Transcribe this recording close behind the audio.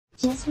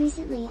Just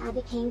recently I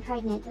became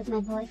pregnant with my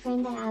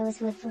boyfriend that I was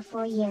with for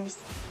 4 years.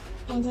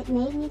 And it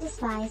made me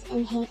despise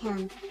and hate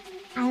him.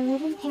 I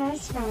live in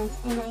Paris, France,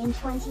 and I am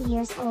 20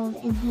 years old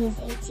and he is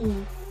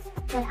 18.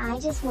 But I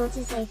just want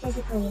to say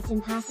physically it's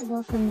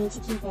impossible for me to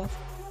keep it.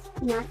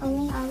 Not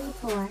only are we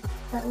poor,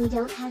 but we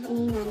don't have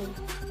any money.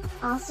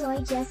 Also, I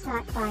just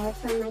got fired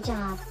from my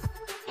job.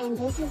 And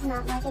this is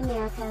not like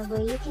America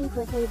where you can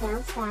quickly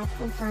bounce back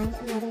and find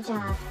another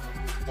job.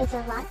 It's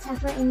a lot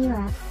tougher in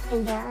Europe,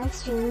 and there are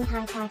extremely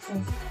high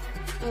taxes.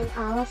 And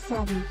all of a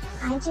sudden,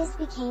 I just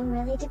became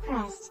really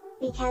depressed,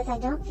 because I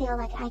don't feel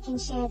like I can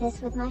share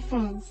this with my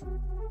friends.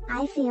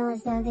 I feel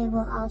as though they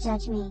will all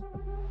judge me.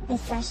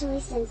 Especially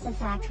since the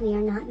fact we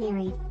are not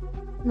married.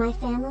 My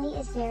family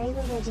is very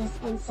religious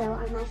and so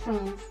are my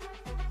friends.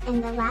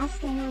 And the last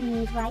thing I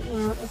need right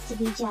now is to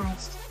be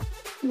judged.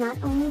 Not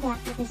only that,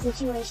 but the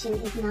situation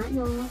is not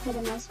normal for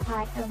the most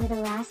part over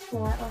the last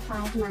 4 or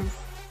 5 months.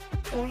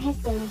 There has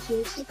been a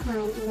huge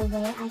decline in the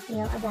way I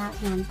feel about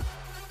him.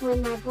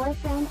 When my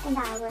boyfriend and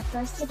I were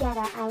first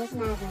together, I was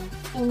madly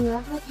in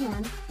love with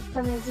him.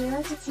 From a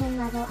 0 to 10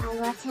 level, I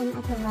loved him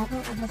at the level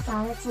of a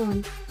solid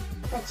 10.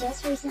 But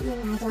just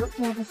recently I don't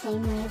feel the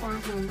same way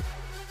about him.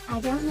 I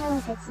don't know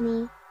if it's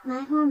me, my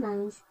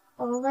hormones,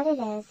 or what it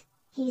is.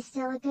 He's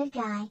still a good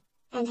guy,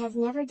 and has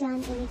never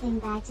done anything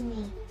bad to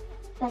me.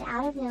 But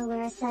out of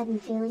nowhere a sudden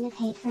feeling of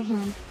hate for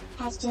him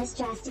has just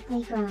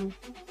drastically grown.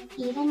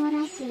 Even when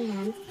I see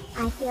him,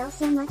 I feel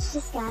so much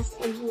disgust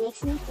and he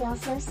makes me feel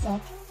so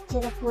sick, to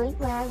the point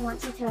where I want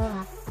to throw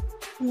up.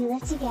 We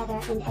live together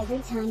and every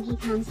time he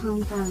comes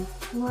home from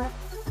work,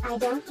 I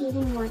don't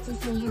even want to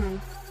see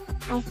him.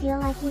 I feel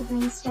like he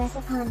brings stress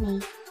upon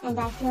me, and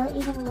I feel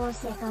even more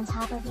sick on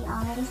top of the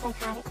already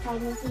psychotic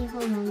pregnancy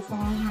hormones that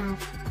I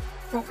have.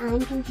 But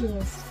I'm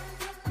confused.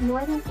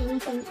 More than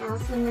anything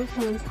else, when my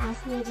friends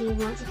ask me, do you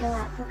want to go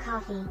out for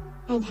coffee,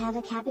 and have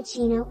a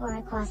cappuccino or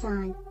a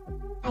croissant?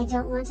 I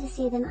don't want to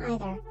see them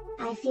either.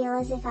 I feel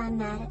as if I'm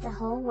mad at the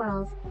whole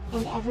world,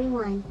 and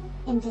everyone.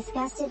 I'm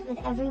disgusted with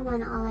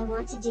everyone. All I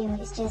want to do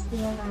is just be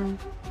alone.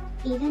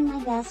 Even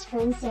my best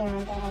friend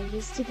Sarah, that I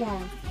used to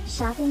go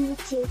shopping with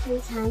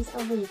 2-3 times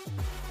a week.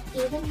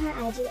 Even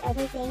her I do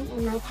everything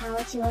in my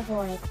power to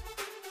avoid.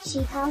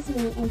 She calls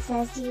me and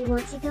says, do you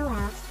want to go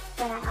out?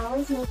 But I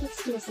always make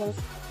excuses,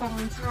 that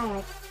I'm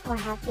tired, or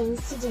have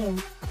things to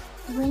do.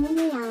 When in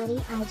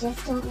reality I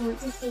just don't want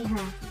to see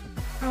her.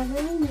 I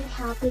really need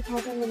help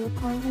because I'm in a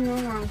point in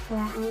my life where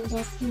I am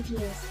just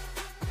confused.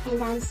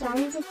 And I'm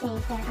starting to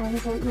think that I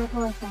resent my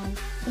boyfriend,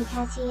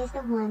 because he is the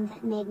one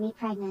that made me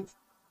pregnant.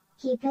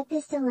 He put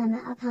this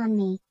dilemma upon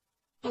me.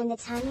 And the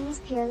timing is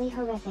purely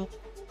horrific.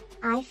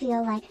 I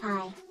feel like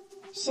I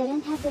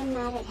shouldn't have been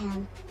mad at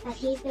him, but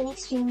he's been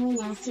extremely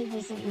nasty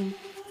recently.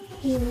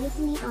 He leads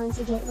me on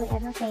to get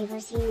whatever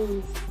favors he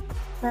needs.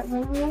 But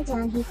when we are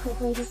done he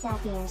quickly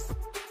disappears.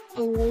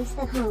 And leaves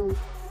the home.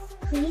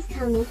 Please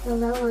comment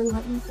below on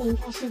what you think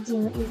I should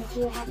do and if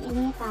you have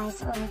any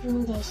advice or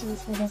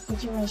recommendations for this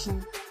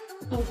situation.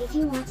 And if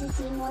you want to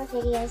see more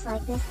videos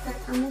like this,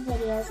 click on the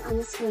videos on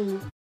the screen.